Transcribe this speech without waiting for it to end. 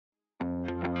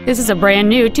This is a brand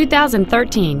new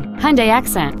 2013 Hyundai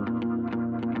Accent.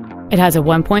 It has a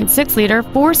 1.6-liter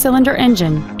four-cylinder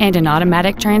engine and an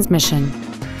automatic transmission.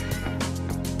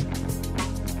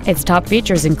 Its top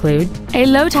features include a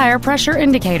low-tire pressure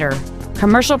indicator,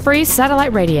 commercial-free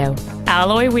satellite radio,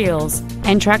 alloy wheels,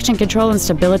 and traction control and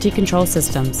stability control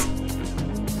systems.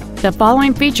 The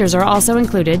following features are also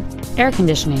included: air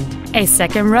conditioning, a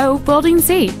second-row folding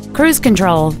seat, cruise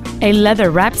control, a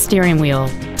leather-wrapped steering wheel,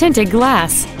 tinted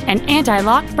glass, an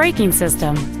anti-lock braking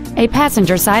system, a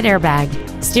passenger side airbag,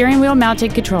 steering wheel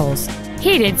mounted controls,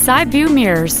 heated side view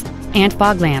mirrors, and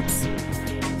fog lamps.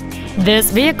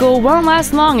 This vehicle won't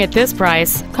last long at this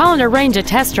price. Call and arrange a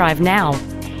test drive now.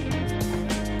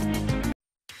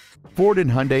 Ford and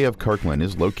Hyundai of Kirkland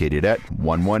is located at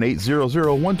 11800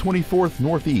 124th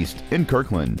Northeast in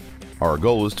Kirkland. Our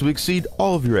goal is to exceed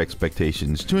all of your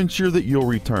expectations to ensure that you'll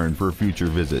return for future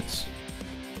visits.